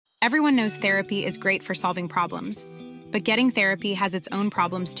Everyone knows therapy is great for solving problems, but getting therapy has its own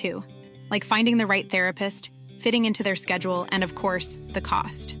problems too, like finding the right therapist, fitting into their schedule, and of course, the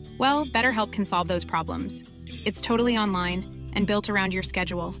cost. Well, BetterHelp can solve those problems. It's totally online and built around your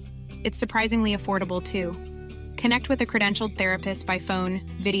schedule. It's surprisingly affordable too. Connect with a credentialed therapist by phone,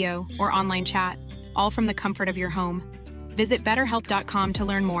 video, or online chat, all from the comfort of your home. Visit BetterHelp.com to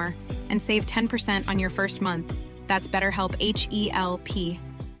learn more and save 10% on your first month. That's BetterHelp, H-E-L-P.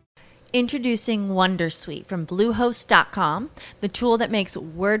 Introducing Wondersuite from Bluehost.com, the tool that makes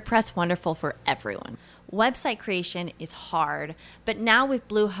WordPress wonderful for everyone. Website creation is hard, but now with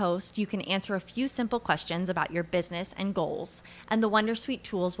Bluehost, you can answer a few simple questions about your business and goals, and the Wondersuite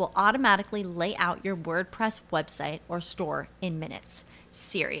tools will automatically lay out your WordPress website or store in minutes.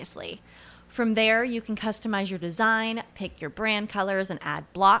 Seriously. From there, you can customize your design, pick your brand colors, and add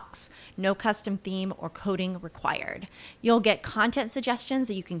blocks. No custom theme or coding required. You'll get content suggestions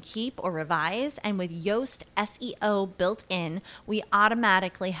that you can keep or revise, and with Yoast SEO built in, we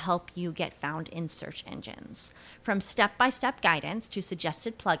automatically help you get found in search engines. From step-by-step guidance to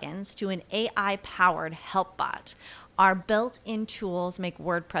suggested plugins to an AI-powered help bot, our built-in tools make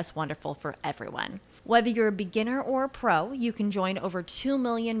WordPress wonderful for everyone. Whether you're a beginner or a pro, you can join over 2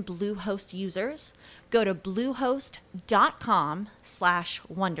 million Bluehost users. Go to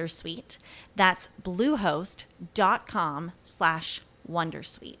bluehost.com/wondersuite. That's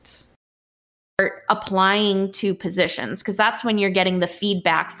bluehost.com/wondersuite. Applying to positions, because that's when you're getting the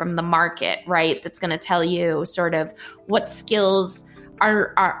feedback from the market, right? That's going to tell you sort of what skills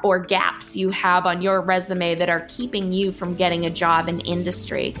or gaps you have on your resume that are keeping you from getting a job in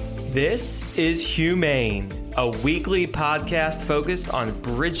industry. This is Humane, a weekly podcast focused on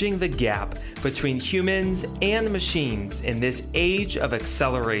bridging the gap between humans and machines in this age of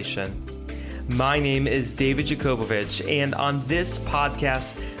acceleration. My name is David Jakobovich, and on this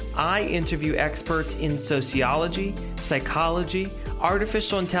podcast, I interview experts in sociology, psychology,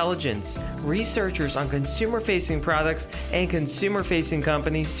 artificial intelligence, researchers on consumer-facing products and consumer-facing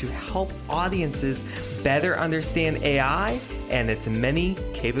companies to help audiences better understand AI and its many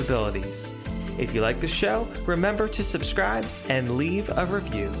capabilities. If you like the show, remember to subscribe and leave a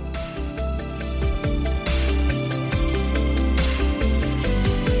review.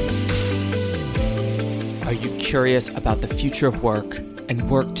 Are you curious about the future of work and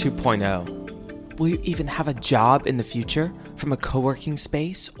Work 2.0? Will you even have a job in the future from a co-working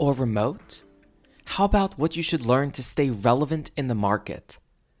space or remote? How about what you should learn to stay relevant in the market?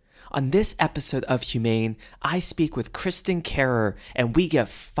 On this episode of Humane, I speak with Kristen Kerrer, and we get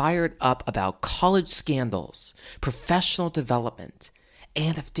fired up about college scandals, professional development,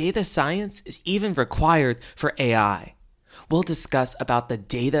 and if data science is even required for AI. We'll discuss about the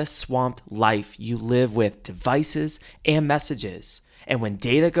data-swamped life you live with devices and messages. And when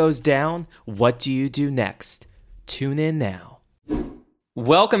data goes down, what do you do next? Tune in now.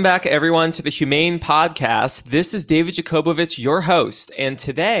 Welcome back, everyone, to the Humane Podcast. This is David Jakobovich, your host, and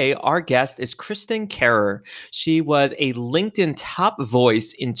today our guest is Kristen Kerrer. She was a LinkedIn top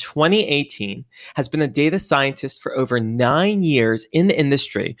voice in 2018, has been a data scientist for over 9 years in the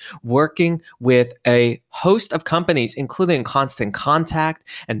industry, working with a host of companies, including Constant Contact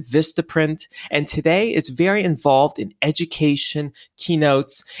and Vistaprint, and today is very involved in education,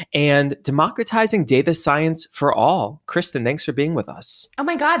 keynotes, and democratizing data science for all. Kristen, thanks for being with us. Oh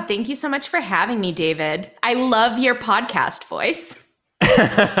my God, thank you so much for having me, David. I love your podcast voice.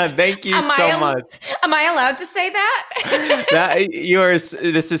 Thank you so much. Am I allowed to say that?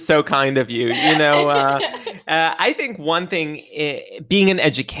 This is so kind of you. I think one thing, being in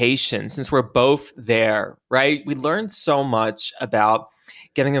education, since we're both there, right? We learned so much about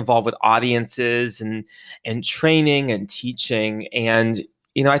getting involved with audiences and training and teaching. And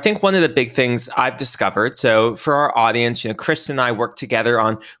I think one of the big things I've discovered, so for our audience, Kristen and I work together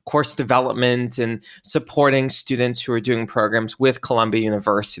on course development and supporting students who are doing programs with Columbia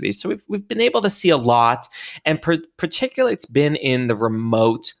University. So we've been able to see a lot, and particularly it's been in the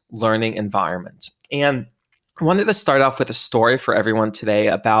remote learning environment. And I wanted to start off with a story for everyone today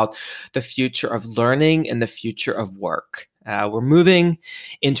about the future of learning and the future of work. We're moving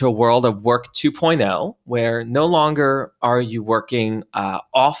into a world of Work 2.0, where no longer are you working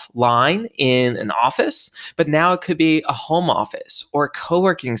offline in an office, but now it could be a home office or a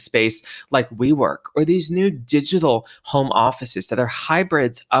co-working space like WeWork, or these new digital home offices that are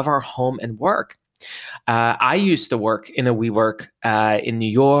hybrids of our home and work. I used to work in a WeWork in New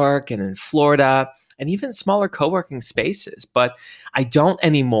York and in Florida. and even smaller co-working spaces. But I don't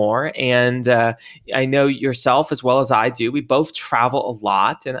anymore. And I know yourself as well as I do. We both travel a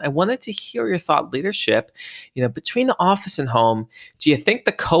lot. And I wanted to hear your thought leadership. Between the office and home, do you think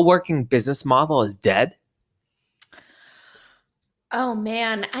the co-working business model is dead? Oh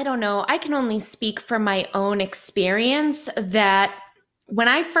man, I don't know. I can only speak from my own experience that when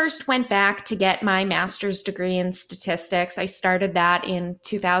I first went back to get my master's degree in statistics, I started that in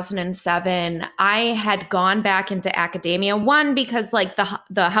 2007. I had gone back into academia, one, because like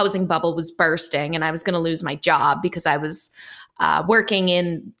the housing bubble was bursting and I was going to lose my job because I was working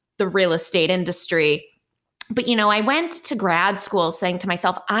in the real estate industry. But, I went to grad school saying to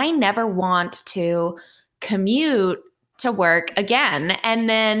myself, I never want to commute to work again. And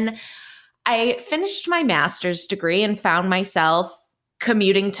then I finished my master's degree and found myself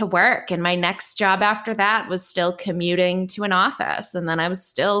commuting to work. And my next job after that was still commuting to an office. And then I was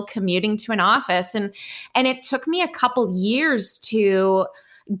still commuting to an office. And it took me a couple years to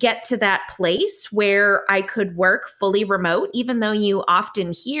get to that place where I could work fully remote, even though you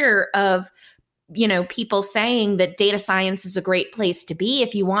often hear of people saying that data science is a great place to be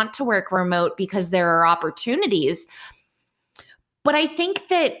if you want to work remote because there are opportunities. But I think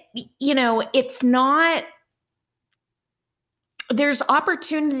that, it's not, there's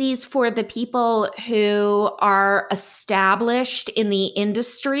opportunities for the people who are established in the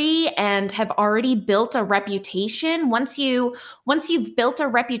industry and have already built a reputation. Once you've built a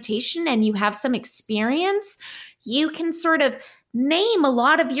reputation and you have some experience, you can sort of name a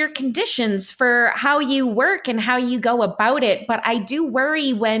lot of your conditions for how you work and how you go about it. But I do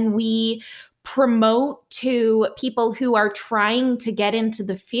worry when we promote to people who are trying to get into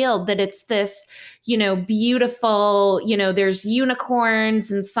the field that it's this, beautiful, there's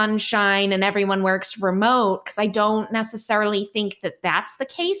unicorns and sunshine and everyone works remote, because I don't necessarily think that that's the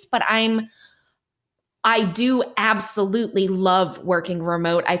case. But I do absolutely love working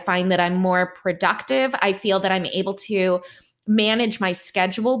remote. I find that I'm more productive. I feel that I'm able to manage my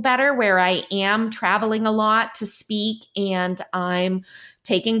schedule better, where I am traveling a lot to speak and I'm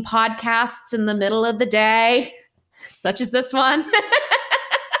taking podcasts in the middle of the day, such as this one.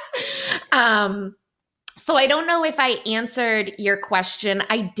 So I don't know if I answered your question.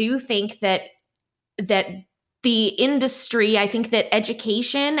 I do think that the industry, I think that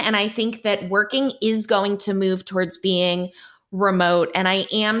education and I think that working is going to move towards being remote. And I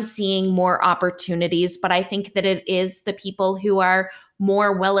am seeing more opportunities, but I think that it is the people who are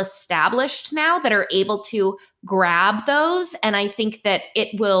more well established now that are able to grab those. And I think that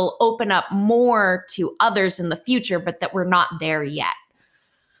it will open up more to others in the future, but that we're not there yet.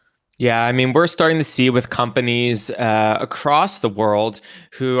 Yeah, I mean, we're starting to see with companies across the world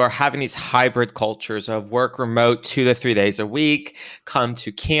who are having these hybrid cultures of work remote 2 to 3 days a week, come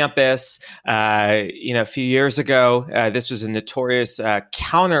to campus. A few years ago, this was a notorious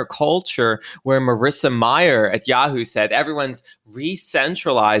counterculture where Marissa Mayer at Yahoo said everyone's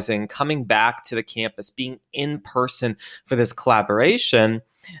re-centralizing, coming back to the campus, being in person for this collaboration.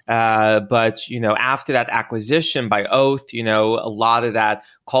 But after that acquisition by Oath, a lot of that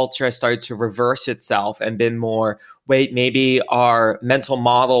culture has started to reverse itself and been more, wait, maybe our mental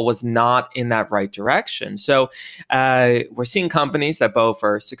model was not in that right direction. So we're seeing companies that both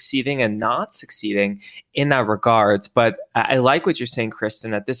are succeeding and not succeeding in that regards. But I like what you're saying,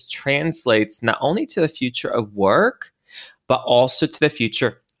 Kristen, that this translates not only to the future of work, but also to the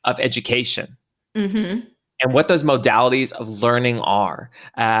future of education. Mm-hmm. And what those modalities of learning are.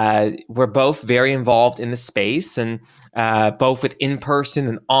 We're both very involved in the space and both with in-person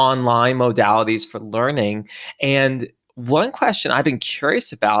and online modalities for learning. And one question I've been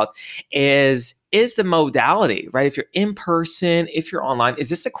curious about is the modality, right? If you're in person, if you're online, is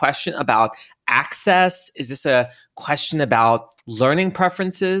this a question about access? Is this a question about learning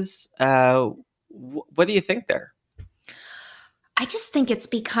preferences? What do you think there? I just think it's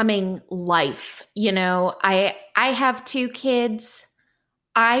becoming life. I have 2 kids.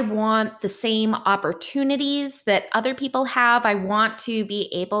 I want the same opportunities that other people have. I want to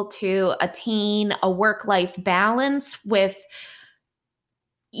be able to attain a work-life balance with,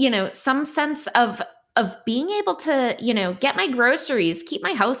 some sense of being able to, get my groceries, keep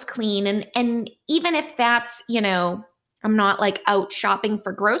my house clean. And even if that's, I'm not like out shopping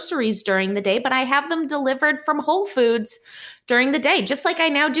for groceries during the day, but I have them delivered from Whole Foods during the day, just like I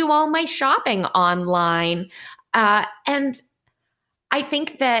now do all my shopping online. And I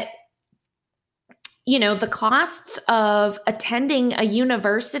think that, the costs of attending a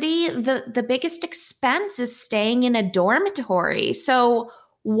university, the biggest expense is staying in a dormitory. So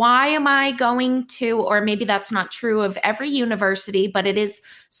why am I going to, or maybe that's not true of every university, but it is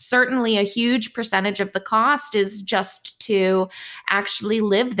certainly a huge percentage of the cost is just to actually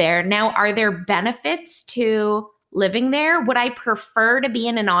live there. Now, are there benefits to living there? Would I prefer to be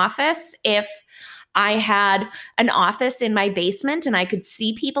in an office if I had an office in my basement and I could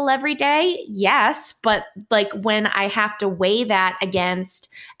see people every day? Yes. But like when I have to weigh that against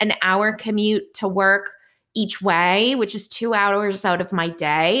an hour commute to work each way, which is 2 hours out of my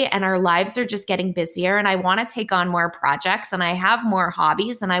day, and our lives are just getting busier, and I want to take on more projects, and I have more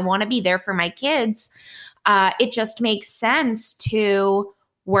hobbies, and I want to be there for my kids, it just makes sense to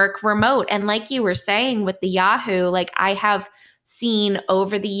work remote. And like you were saying with the Yahoo, like I have seen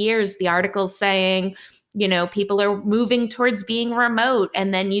over the years the articles saying, you know, people are moving towards being remote.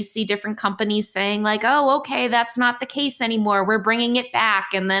 And then you see different companies saying like, oh, okay, that's not the case anymore. We're bringing it back.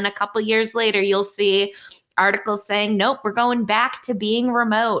 And then a couple years later, you'll see articles saying, nope, we're going back to being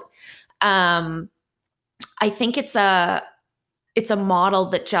remote. I think it's a model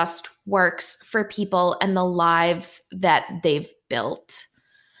that just works for people and the lives that they've built.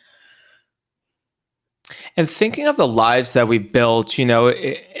 And thinking of the lives that we built, you know,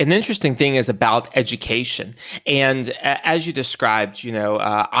 an interesting thing is about education. And as you described, you know,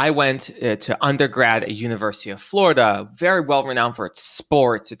 I went to undergrad at University of Florida, very well renowned for its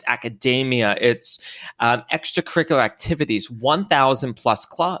sports, its academia, its extracurricular activities, 1,000 plus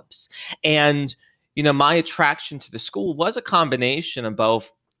clubs. And, you know, my attraction to the school was a combination of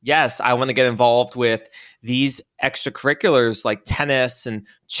both. Yes, I want to get involved with these extracurriculars like tennis and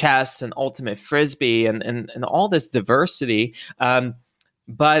chess and ultimate frisbee and all this diversity.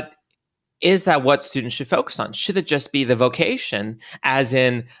 But is that what students should focus on? Should it just be the vocation, as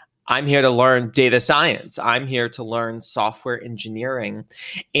in, I'm here to learn data science, I'm here to learn software engineering?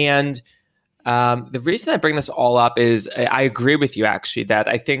 And the reason I bring this all up is I agree with you, actually, that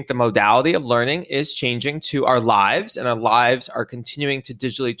I think the modality of learning is changing to our lives, and our lives are continuing to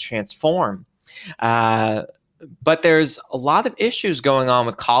digitally transform. But there's a lot of issues going on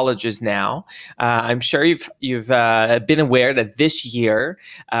with colleges now. I'm sure you've been aware that this year,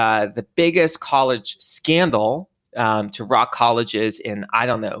 the biggest college scandal to rock colleges in, I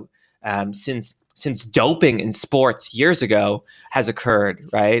don't know, since doping in sports years ago has occurred,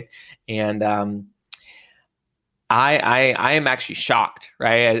 right? And I am actually shocked,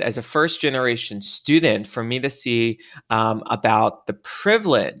 right? As a first generation student, for me to see about the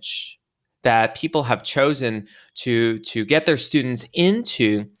privilege that people have chosen to get their students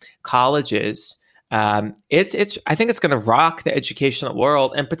into colleges, I think it's going to rock the educational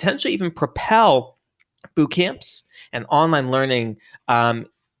world and potentially even propel boot camps and online learning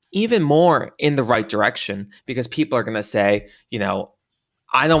even more in the right direction, because people are going to say, you know,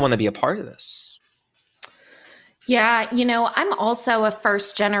 I don't want to be a part of this. Yeah, you know, I'm also a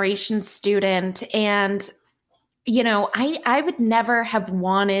first generation student, and you know, I would never have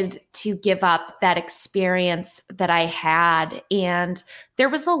wanted to give up that experience that I had. And there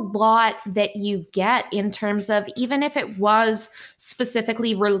was a lot that you get in terms of, even if it was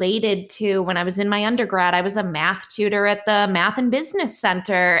specifically related to when I was in my undergrad, I was a math tutor at the Math and Business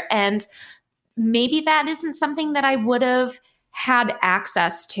Center. And maybe that isn't something that I would have had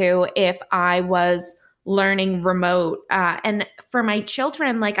access to if I was learning remote. And for my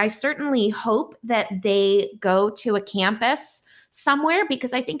children, like I certainly hope that they go to a campus somewhere,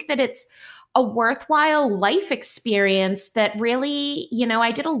 because I think that it's a worthwhile life experience that really, you know,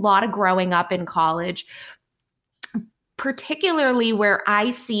 I did a lot of growing up in college, particularly where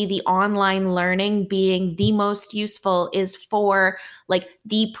I see the online learning being the most useful is for like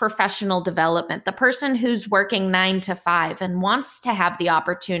the professional development, the person who's working 9 to 5 and wants to have the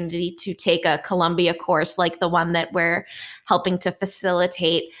opportunity to take a Columbia course like the one that we're helping to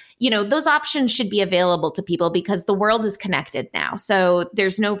facilitate. You know, those options should be available to people because the world is connected now. So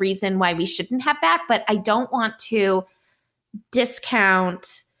there's no reason why we shouldn't have that. But I don't want to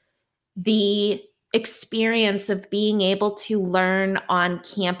discount the experience of being able to learn on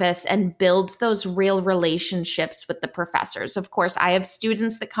campus and build those real relationships with the professors. Of course, I have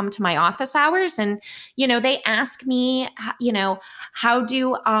students that come to my office hours and, you know, they ask me, you know, how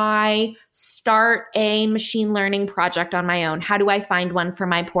do I start a machine learning project on my own? How do I find one for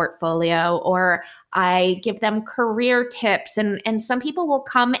my portfolio? Or I give them career tips, and some people will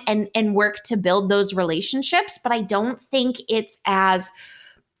come and work to build those relationships, but I don't think it's as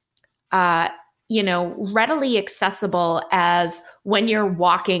you know, readily accessible as when you're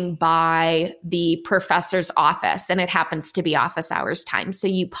walking by the professor's office and it happens to be office hours time. So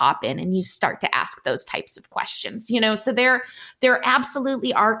you pop in and you start to ask those types of questions, you know, so there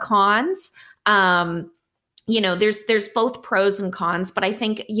absolutely are cons. there's both pros and cons, but I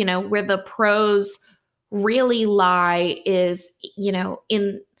think, where the pros really lie is,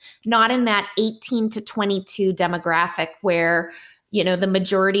 in not in that 18 to 22 demographic where, the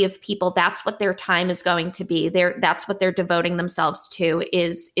majority of people, that's what their time is going to be. That's what they're devoting themselves to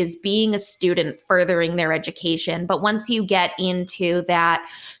is being a student, furthering their education. But once you get into that,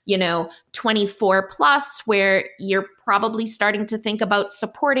 24 plus, where you're probably starting to think about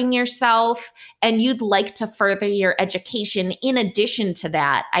supporting yourself and you'd like to further your education in addition to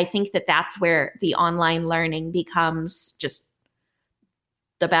that, I think that that's where the online learning becomes just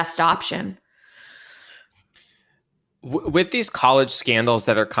the best option. With these college scandals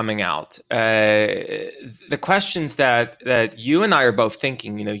that are coming out, the questions that you and I are both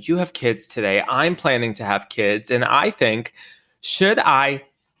thinking, you have kids today, I'm planning to have kids, and I think, should I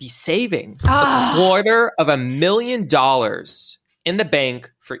be saving $250,000 in the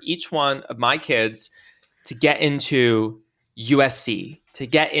bank for each one of my kids to get into USC, to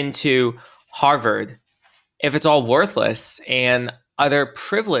get into Harvard, if it's all worthless and other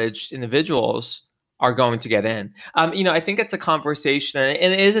privileged individuals are going to get in? I think it's a conversation,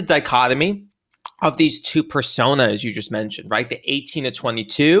 and it is a dichotomy of these two personas you just mentioned, right? The 18 to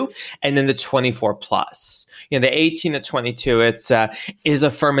 22 and then the 24 plus. The 18 to 22, it's is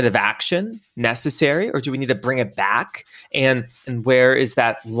affirmative action necessary, or do we need to bring it back? And where is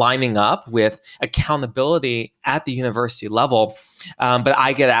that lining up with accountability at the university level? But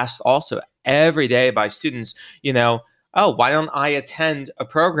I get asked also every day by students, why don't I attend a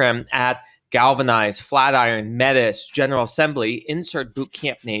program at Galvanize, Flatiron, Metis, General Assembly, insert boot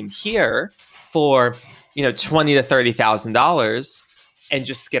camp name here for $20,000 to $30,000 and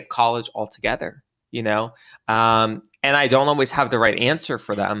just skip college altogether? And I don't always have the right answer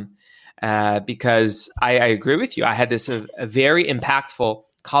for them because I agree with you. I had this a very impactful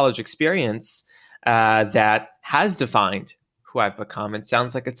college experience that has defined who I've become, and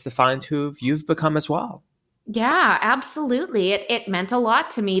sounds like it's defined who you've become as well. Yeah, absolutely. It meant a lot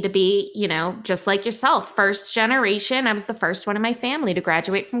to me to be, just like yourself, first generation. I was the first one in my family to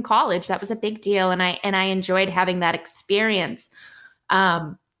graduate from college. That was a big deal. And I enjoyed having that experience.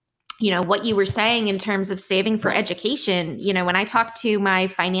 What you were saying in terms of saving for education, when I talked to my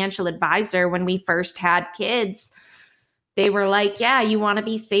financial advisor when we first had kids, they were like, yeah, you want to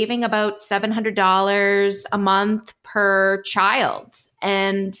be saving about $700 a month per child.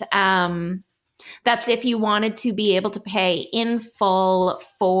 And, that's if you wanted to be able to pay in full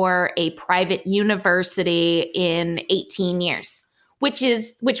for a private university in 18 years, which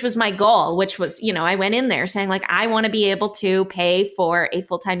was my goal, which was, I went in there saying like, I want to be able to pay for a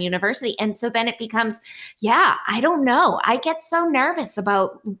full-time university. And so then it becomes, I don't know. I get so nervous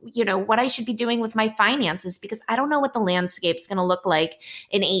about, what I should be doing with my finances because I don't know what the landscape's going to look like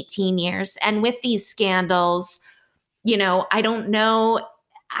in 18 years. And with these scandals, I don't know.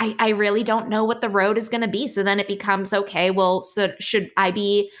 I really don't know what the road is going to be. So then it becomes, okay, well, so should I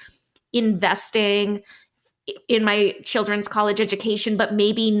be investing in my children's college education, but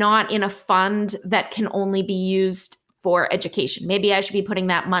maybe not in a fund that can only be used for education? Maybe I should be putting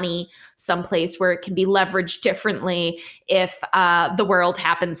that money someplace where it can be leveraged differently if the world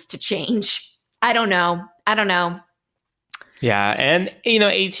happens to change. I don't know. Yeah. And,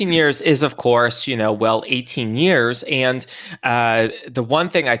 18 years is, of course, 18 years. And the one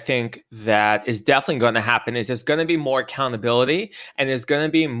thing I think that is definitely going to happen is there's going to be more accountability and there's going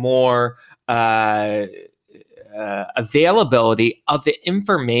to be more availability of the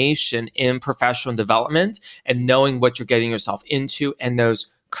information in professional development and knowing what you're getting yourself into and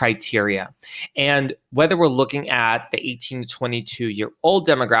those criteria. And whether we're looking at the 18 to 22 year old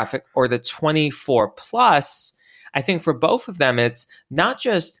demographic or the 24 plus, I think for both of them, it's not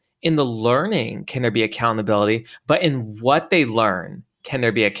just in the learning can there be accountability, but in what they learn can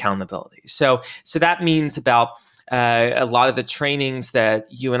there be accountability. So that means about a lot of the trainings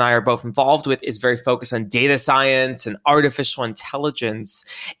that you and I are both involved with is very focused on data science and artificial intelligence.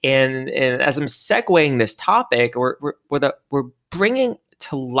 And as I'm segueing this topic, we're bringing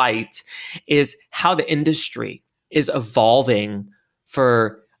to light is how the industry is evolving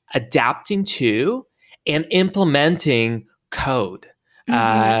for adapting to and implementing code.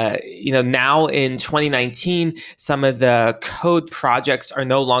 Mm-hmm. Now in 2019, some of the code projects are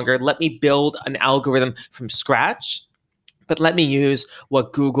no longer, let me build an algorithm from scratch, but let me use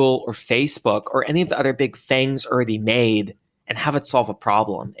what Google or Facebook or any of the other big FANGs already made and have it solve a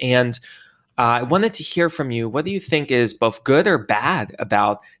problem. And I wanted to hear from you. What do you think is both good or bad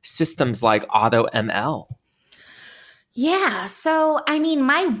about systems like AutoML? Yeah. So,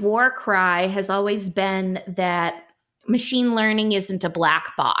 my war cry has always been that machine learning isn't a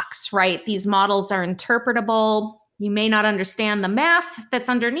black box, right? These models are interpretable. You may not understand the math that's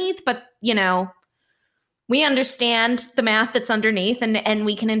underneath, but we understand the math that's underneath, and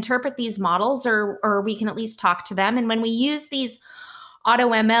we can interpret these models, or we can at least talk to them. And when we use these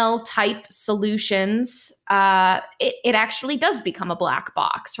AutoML type solutions, it actually does become a black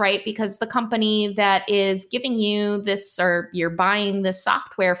box, right? Because the company that is giving you this, or you're buying this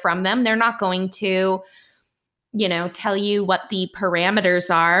software from them, they're not going to, tell you what the parameters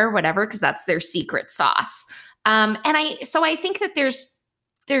are, whatever, because that's their secret sauce. So I think that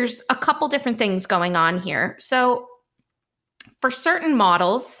there's a couple different things going on here. So for certain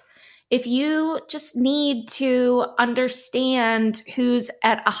models, if you just need to understand who's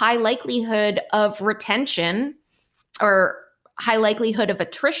at a high likelihood of retention or high likelihood of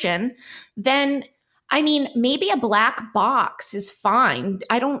attrition, then maybe a black box is fine.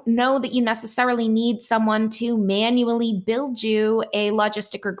 I don't know that you necessarily need someone to manually build you a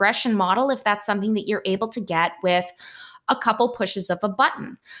logistic regression model if that's something that you're able to get with a couple pushes of a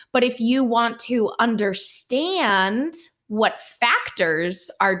button. But if you want to understand what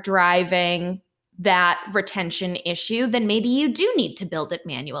factors are driving that retention issue, then maybe you do need to build it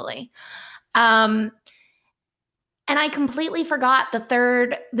manually. And I completely forgot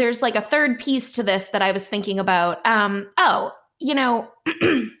there's like a third piece to this that I was thinking about.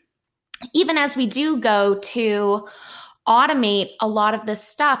 Even as we do go to automate a lot of this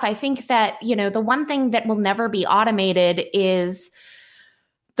stuff, I think that, the one thing that will never be automated is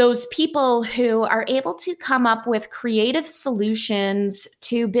those people who are able to come up with creative solutions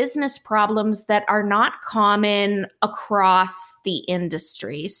to business problems that are not common across the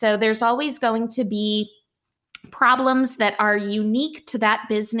industry. So there's always going to be problems that are unique to that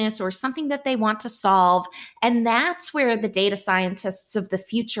business or something that they want to solve. And that's where the data scientists of the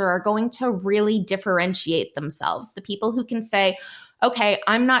future are going to really differentiate themselves. The people who can say, okay,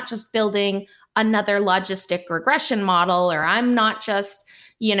 I'm not just building another logistic regression model, or I'm not just,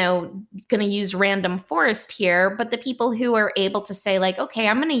 going to use random forest here, but the people who are able to say like, okay,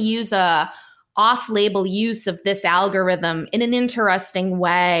 I'm going to use a off-label use of this algorithm in an interesting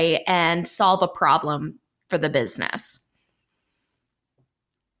way and solve a problem for the business.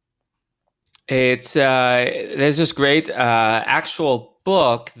 It's there's this great actual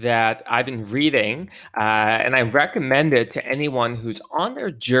book that I've been reading, and I recommend it to anyone who's on their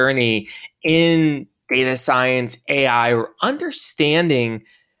journey in data science, AI, or understanding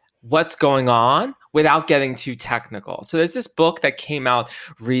what's going on without getting too technical. So there's this book that came out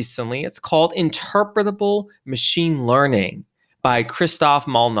recently. It's called Interpretable Machine Learning by Christoph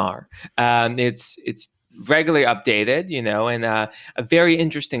Molnar. It's regularly updated, and a very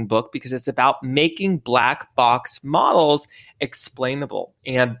interesting book because it's about making black box models explainable.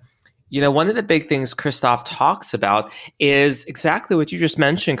 And, one of the big things Christoph talks about is exactly what you just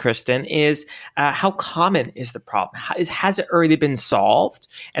mentioned, Kristen, is how common is the problem? Has it already been solved?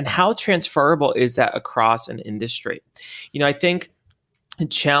 And how transferable is that across an industry? I think the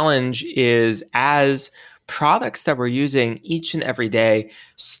challenge is as products that we're using each and every day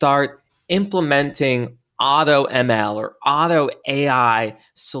start implementing auto ML or auto AI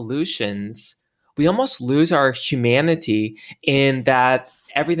solutions, we almost lose our humanity in that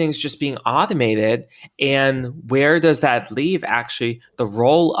everything's just being automated. And where does that leave actually the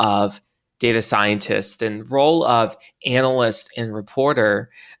role of data scientist and role of analyst and reporter?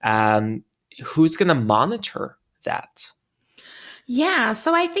 Who's going to monitor that? Yeah,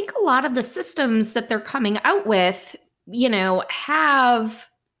 so I think a lot of the systems that they're coming out with, have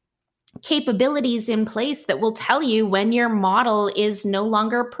capabilities in place that will tell you when your model is no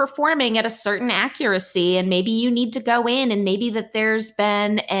longer performing at a certain accuracy, and maybe you need to go in, and maybe that there's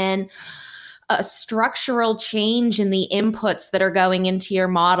been a structural change in the inputs that are going into your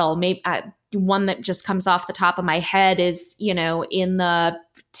model. Maybe one that just comes off the top of my head is, in the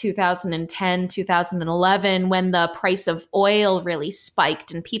 2010, 2011, when the price of oil really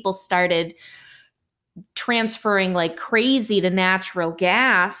spiked and people started transferring like crazy to natural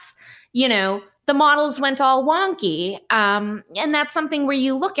gas, the models went all wonky. And that's something where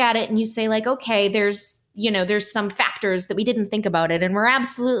you look at it and you say like, okay, there's some factors that we didn't think about it. And we're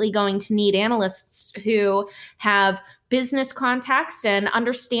absolutely going to need analysts who have business context and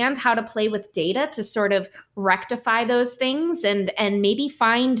understand how to play with data to sort of rectify those things and maybe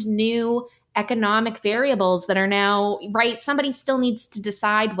find new economic variables that are now, right? Somebody still needs to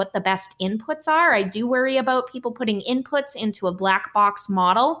decide what the best inputs are. I do worry about people putting inputs into a black box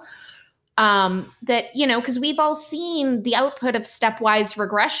model that, because we've all seen the output of stepwise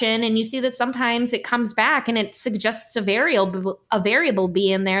regression, and you see that sometimes it comes back and it suggests a variable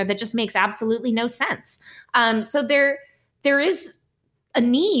B in there that just makes absolutely no sense. So there is a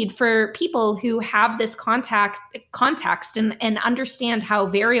need for people who have this context and understand how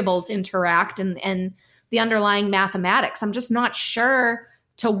variables interact and the underlying mathematics. I'm just not sure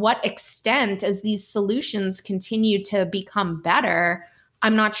to what extent, as these solutions continue to become better,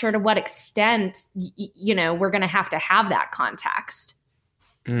 I'm not sure to what extent, we're going to have that context.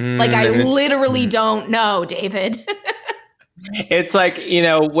 I literally don't know, David. It's like,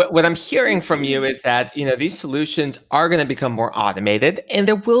 what I'm hearing from you is that, these solutions are going to become more automated, and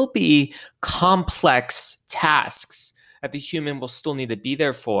there will be complex tasks that the human will still need to be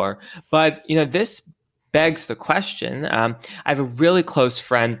there for. But, this begs the question. I have a really close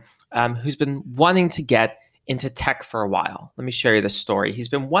friend who's been wanting to get into tech for a while. Let me share you the story. He's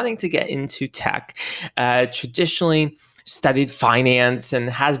been wanting to get into tech, traditionally studied finance and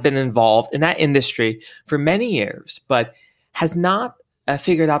has been involved in that industry for many years, but has not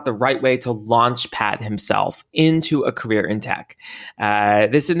figured out the right way to launch pad himself into a career in tech.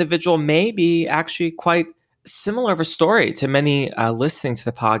 This individual may be actually quite similar of a story to many listening to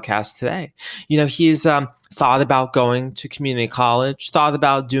the podcast today. He's thought about going to community college, thought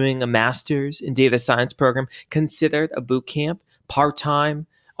about doing a master's in data science program, considered a boot camp, part-time,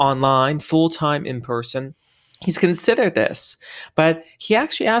 online, full-time, in person. He's considered this, but he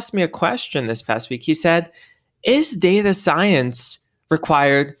actually asked me a question this past week. He said, is data science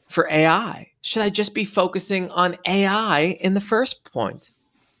required for AI? Should I just be focusing on AI in the first point?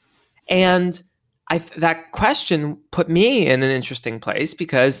 And that question put me in an interesting place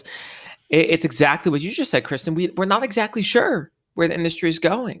because it's exactly what you just said, Kristen. We're not exactly sure where the industry is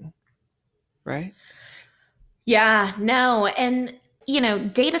going, right? Yeah, no. And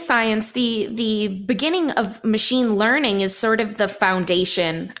data science, the beginning of machine learning is sort of the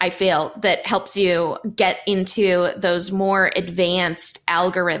foundation, I feel, that helps you get into those more advanced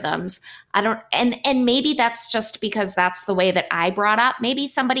algorithms. And maybe that's just because that's the way that I brought up. Maybe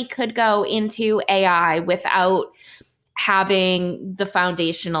somebody could go into AI without having the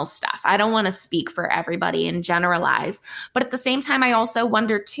foundational stuff. I don't want to speak for everybody and generalize, but at the same time, I also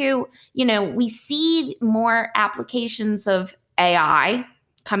wonder too, we see more applications of AI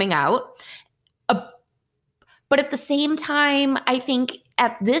coming out. But at the same time, I think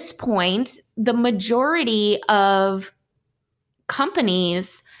at this point, the majority of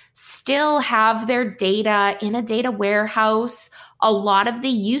companies still have their data in a data warehouse. A lot of the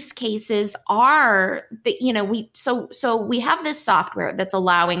use cases are that, so we have this software that's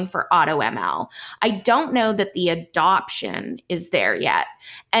allowing for AutoML. I don't know that the adoption is there yet.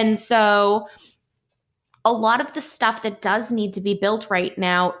 And so a lot of the stuff that does need to be built right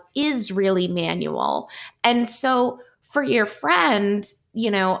now is really manual. And so for your friend,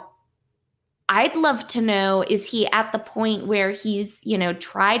 I'd love to know, is he at the point where he's,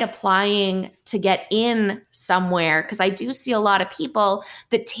 tried applying to get in somewhere? Because I do see a lot of people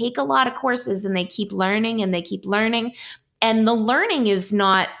that take a lot of courses and they keep learning and they keep learning. And the learning is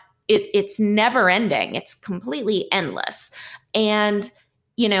not, it's never ending. It's completely endless. And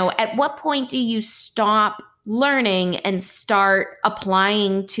at what point do you stop learning and start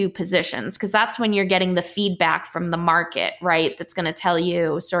applying to positions? Because that's when you're getting the feedback from the market, right? That's going to tell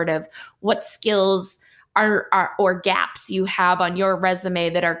you sort of what skills are or gaps you have on your resume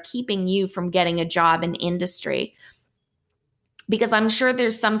that are keeping you from getting a job in industry. Because I'm sure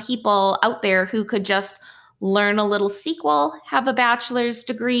there's some people out there who could just learn a little SQL, have a bachelor's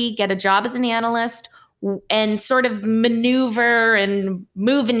degree, get a job as an analyst, and sort of maneuver and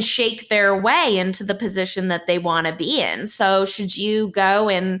move and shake their way into the position that they want to be in. So should you go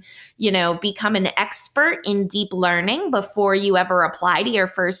and, become an expert in deep learning before you ever apply to your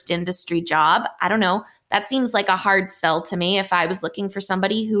first industry job? I don't know. That seems like a hard sell to me if I was looking for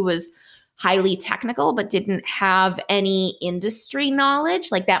somebody who was highly technical but didn't have any industry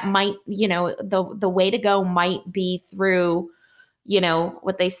knowledge. Like that might, the way to go might be through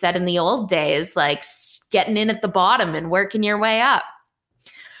what they said in the old days, like getting in at the bottom and working your way up.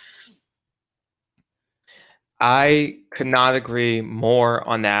 I could not agree more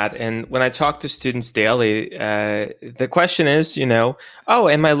on that. And when I talk to students daily, the question is, oh,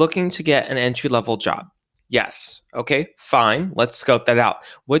 am I looking to get an entry-level job? Yes. Okay, fine. Let's scope that out.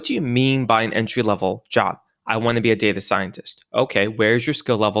 What do you mean by an entry-level job? I want to be a data scientist. Okay, where's your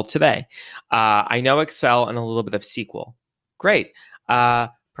skill level today? I know Excel and a little bit of SQL. Great.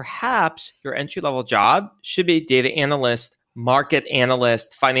 Perhaps your entry-level job should be data analyst, market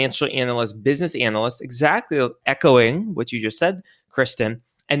analyst, financial analyst, business analyst, exactly echoing what you just said, Kristen.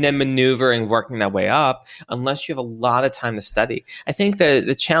 and then maneuvering, working that way up, unless you have a lot of time to study. I think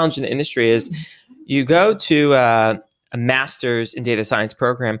the challenge in the industry is you go to a master's in data science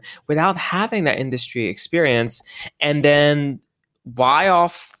program without having that industry experience, and then why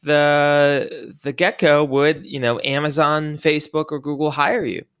off the get-go would Amazon, Facebook, or Google hire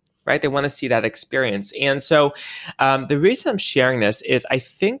you? Right? They want to see that experience. And so the reason I'm sharing this is I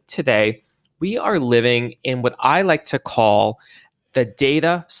think today we are living in what I like to call the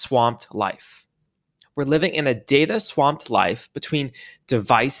data swamped life. We're living in a data swamped life between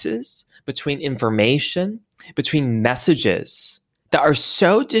devices, between information, between messages that are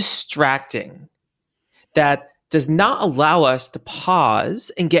so distracting that does not allow us to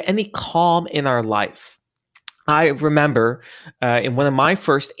pause and get any calm in our life. I remember in one of my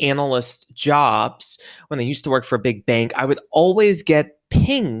first analyst jobs, when I used to work for a big bank, I would always get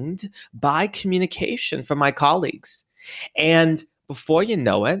pinged by communication from my colleagues. And before you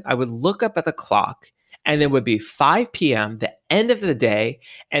know it, I would look up at the clock and it would be 5 p.m., the end of the day,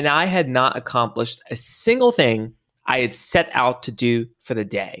 and I had not accomplished a single thing I had set out to do for the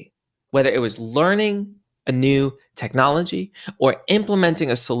day, whether it was learning a new technology or implementing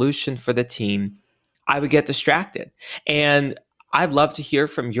a solution for the team. I would get distracted. And I'd love to hear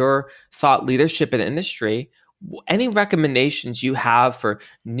from your thought leadership in the industry. Any recommendations you have for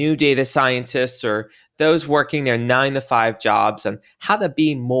new data scientists or those working their 9-to-5 jobs on how to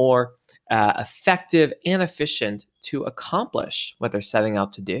be more effective and efficient to accomplish what they're setting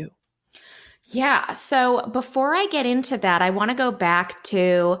out to do? Yeah. So before I get into that, I want to go back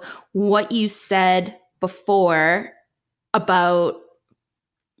to what you said before about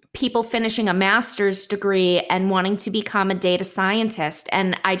people finishing a master's degree and wanting to become a data scientist.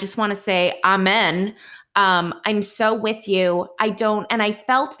 And I just want to say, amen. I'm so with you. And I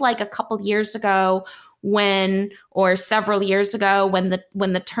felt like a couple years ago or several years ago when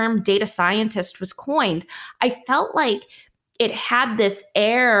the term data scientist was coined, I felt like it had this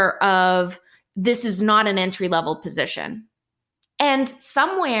air of, this is not an entry-level position. And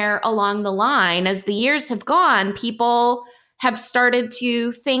somewhere along the line, as the years have gone, people have started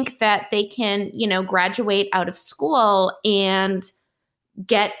to think that they can, graduate out of school and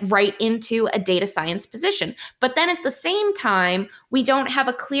get right into a data science position. But then at the same time, we don't have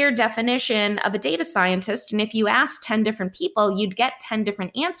a clear definition of a data scientist. And if you ask 10 different people, you'd get 10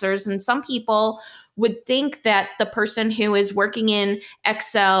 different answers. And some people would think that the person who is working in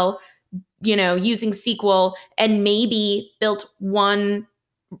Excel, using SQL and maybe built one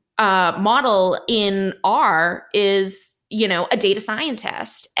model in R is, a data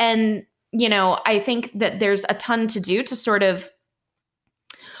scientist. And, I think that there's a ton to do to sort of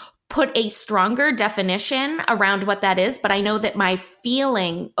put a stronger definition around what that is. But I know that my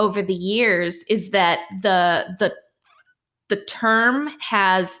feeling over the years is that the term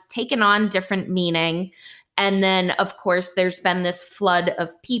has taken on different meaning. And then, of course, there's been this flood of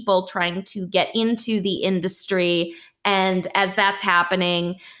people trying to get into the industry. And as that's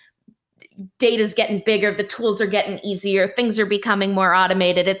happening, data's getting bigger, the tools are getting easier, things are becoming more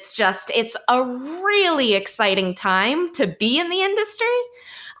automated. It's a really exciting time to be in the industry.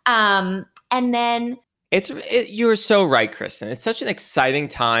 And then you're so right, Kristen. It's such an exciting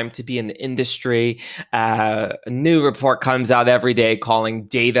time to be in the industry. A new report comes out every day calling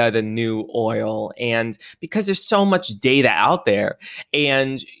data the new oil. And because there's so much data out there,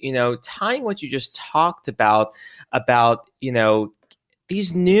 and, tying what you just talked about,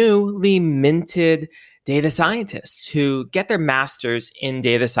 these newly minted data scientists who get their master's in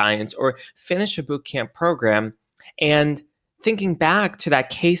data science or finish a bootcamp program. And thinking back to that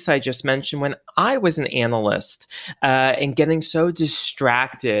case I just mentioned when I was an analyst and getting so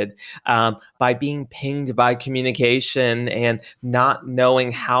distracted by being pinged by communication and not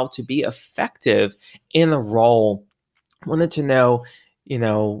knowing how to be effective in a role, wanted to know,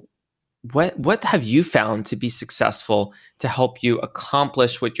 what have you found to be successful to help you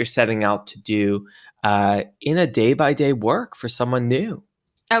accomplish what you're setting out to do in a day-by-day work for someone new?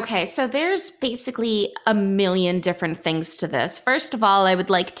 Okay, so there's basically a million different things to this. First of all, I would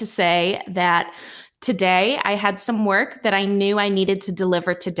like to say that today I had some work that I knew I needed to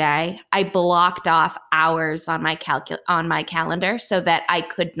deliver today. I blocked off hours on my calendar so that I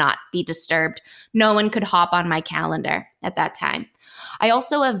could not be disturbed. No one could hop on my calendar at that time. I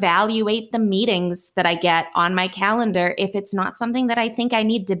also evaluate the meetings that I get on my calendar. If it's not something that I think I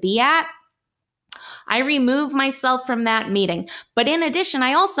need to be at, I remove myself from that meeting. But in addition,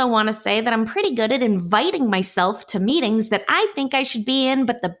 I also want to say that I'm pretty good at inviting myself to meetings that I think I should be in,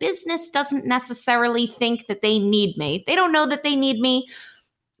 but the business doesn't necessarily think that they need me. They don't know that they need me,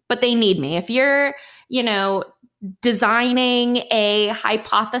 but they need me. If you're, designing a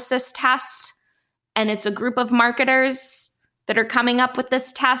hypothesis test and it's a group of marketers that are coming up with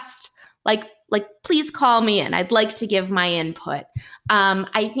this test, like please call me in. I'd like to give my input.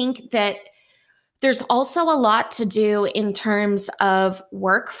 I think that there's also a lot to do in terms of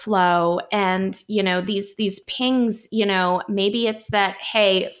workflow and, these pings, maybe it's that,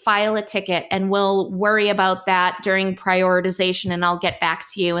 hey, file a ticket and we'll worry about that during prioritization and I'll get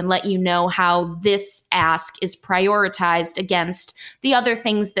back to you and let you know how this ask is prioritized against the other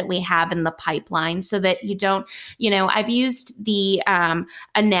things that we have in the pipeline so that you don't, I've used the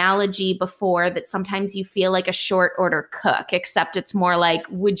analogy before that sometimes you feel like a short order cook, except it's more like,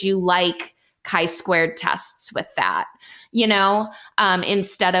 would you like chi-squared tests with that,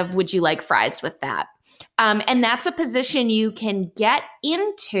 instead of would you like fries with that? And that's a position you can get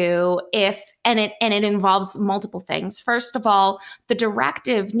into and it involves multiple things. First of all, the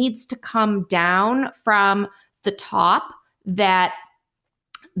directive needs to come down from the top that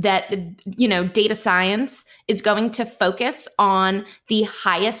data science is going to focus on the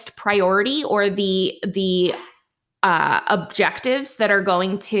highest priority or the objectives that are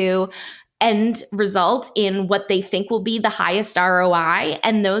going to end result in what they think will be the highest ROI.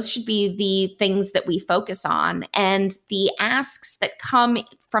 And those should be the things that we focus on. And the asks that come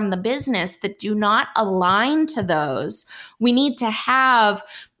from the business that do not align to those, we need to have,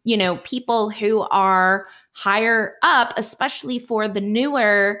 people who are higher up, especially for the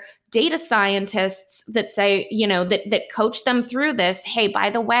newer data scientists that say, that coach them through this. Hey,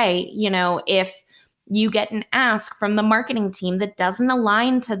 by the way, if you get an ask from the marketing team that doesn't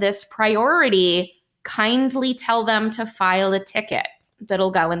align to this priority, kindly tell them to file a ticket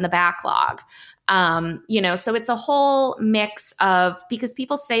that'll go in the backlog. So it's a whole mix of, because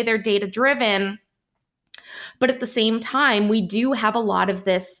people say they're data driven, but at the same time, we do have a lot of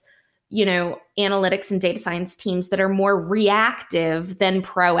this, analytics and data science teams that are more reactive than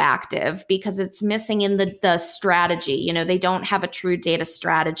proactive because it's missing in the strategy. They don't have a true data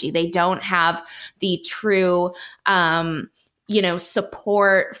strategy. They don't have the true,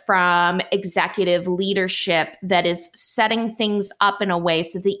 support from executive leadership that is setting things up in a way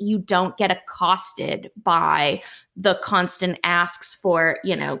so that you don't get accosted by the constant asks for,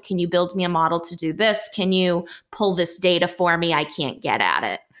 can you build me a model to do this? Can you pull this data for me? I can't get at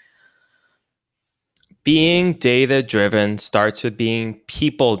it. Being data-driven starts with being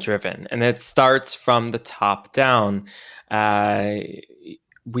people-driven, and it starts from the top down.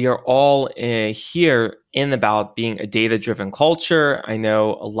 We are all here in about being a data-driven culture. I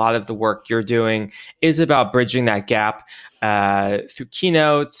know a lot of the work you're doing is about bridging that gap through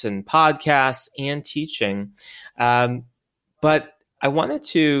keynotes and podcasts and teaching. But I wanted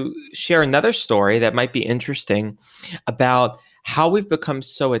to share another story that might be interesting about how we've become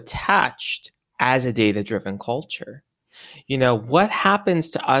so attached as a data-driven culture. What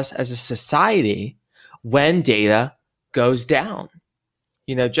happens to us as a society when data goes down?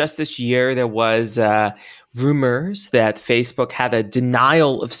 Just this year, there was rumors that Facebook had a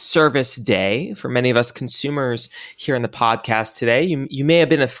denial of service day for many of us consumers here in the podcast today. You may have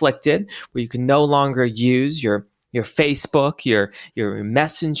been afflicted where you can no longer use your Facebook, your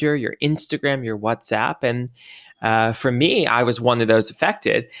Messenger, your Instagram, your WhatsApp. And for me, I was one of those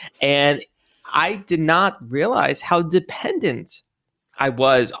affected. And I did not realize how dependent I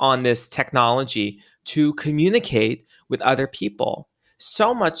was on this technology to communicate with other people.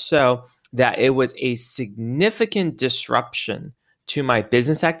 So much so that it was a significant disruption to my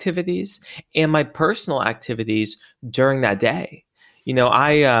business activities and my personal activities during that day.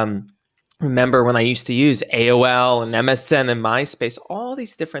 I remember when I used to use AOL and MSN and MySpace, all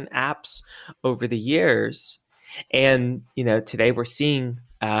these different apps over the years. And, today we're seeing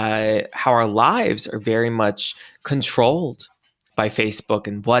how our lives are very much controlled by Facebook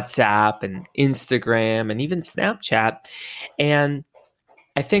and WhatsApp and Instagram and even Snapchat. And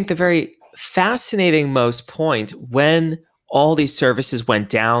I think the very fascinating most point when all these services went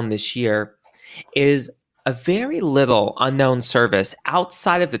down this year is a very little unknown service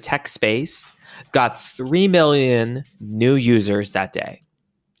outside of the tech space got 3 million new users that day.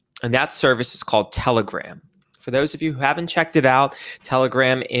 And that service is called Telegram. For those of you who haven't checked it out,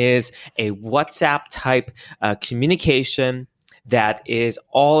 Telegram is a WhatsApp type communication that is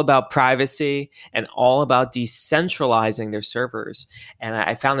all about privacy and all about decentralizing their servers. And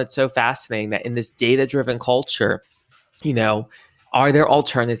I found it so fascinating that in this data-driven culture, are there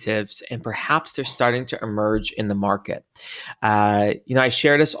alternatives? And perhaps they're starting to emerge in the market. I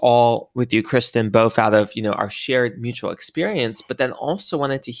share this all with you, Kristen, both out of, our shared mutual experience, but then also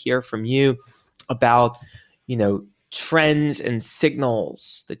wanted to hear from you about, trends and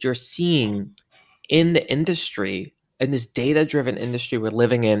signals that you're seeing in the industry, in this data-driven industry we're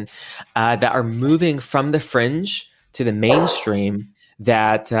living in, that are moving from the fringe to the mainstream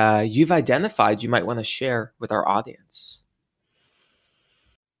that you've identified you might want to share with our audience?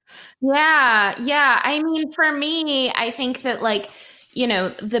 Yeah. I mean, for me, I think that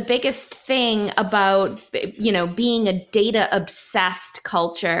the biggest thing about, being a data obsessed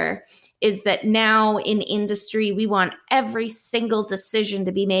culture is that now in industry, we want every single decision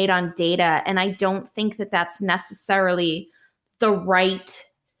to be made on data. And I don't think that that's necessarily the right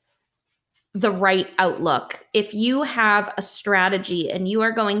outlook. If you have a strategy and you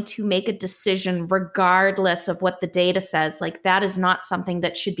are going to make a decision regardless of what the data says, like that is not something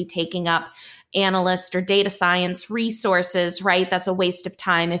that should be taking up analyst or data science resources, right? That's a waste of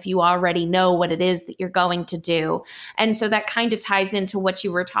time if you already know what it is that you're going to do. And so that kind of ties into what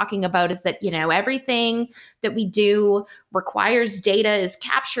you were talking about, is that, everything that we do requires data, is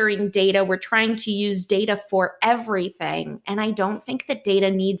capturing data. We're trying to use data for everything. And I don't think that data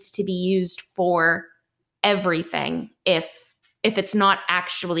needs to be used for everything if it's not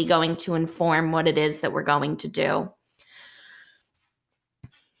actually going to inform what it is that we're going to do.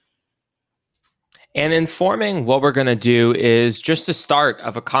 And informing what we're going to do is just the start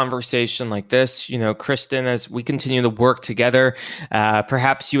of a conversation like this. Kristen, as we continue to work together,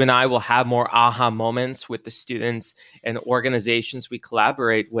 perhaps you and I will have more aha moments with the students and organizations we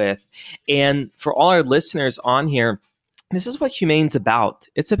collaborate with. And for all our listeners on here, this is what Humane's about.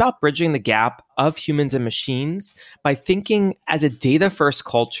 It's about bridging the gap of humans and machines by thinking as a data-first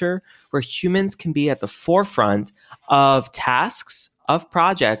culture where humans can be at the forefront of tasks, of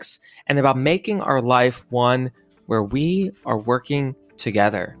projects, and about making our life one where we are working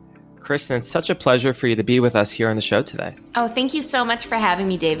together. Kristen, it's such a pleasure for you to be with us here on the show today. Oh, thank you so much for having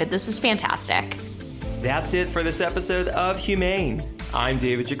me, David. This was fantastic. That's it for this episode of Humane. I'm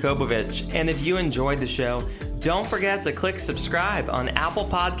David Jakobovich, and if you enjoyed the show, don't forget to click subscribe on Apple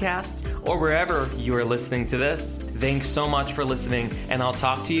Podcasts or wherever you are listening to this. Thanks so much for listening, and I'll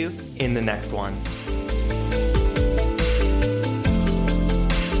talk to you in the next one.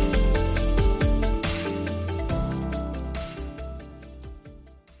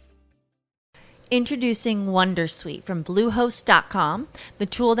 Introducing Wondersuite from Bluehost.com, the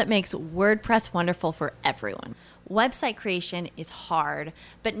tool that makes WordPress wonderful for everyone. Website creation is hard,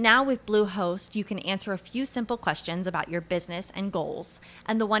 but now with Bluehost, you can answer a few simple questions about your business and goals,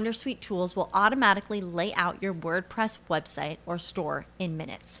 and the Wondersuite tools will automatically lay out your WordPress website or store in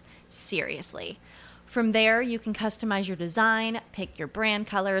minutes. Seriously. From there, you can customize your design, pick your brand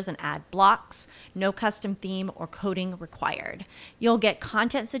colors, and add blocks. No custom theme or coding required. You'll get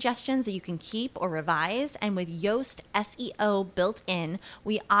content suggestions that you can keep or revise, and with Yoast SEO built in,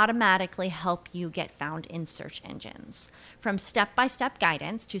 we automatically help you get found in search engines. From step-by-step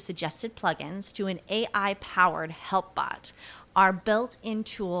guidance to suggested plugins to an AI-powered help bot, our built-in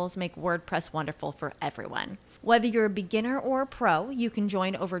tools make WordPress wonderful for everyone. Whether you're a beginner or a pro, you can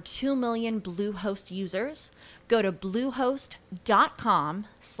join over 2 million Bluehost users. Go to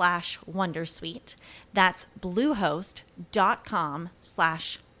bluehost.com/wondersuite. That's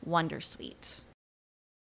bluehost.com/wondersuite.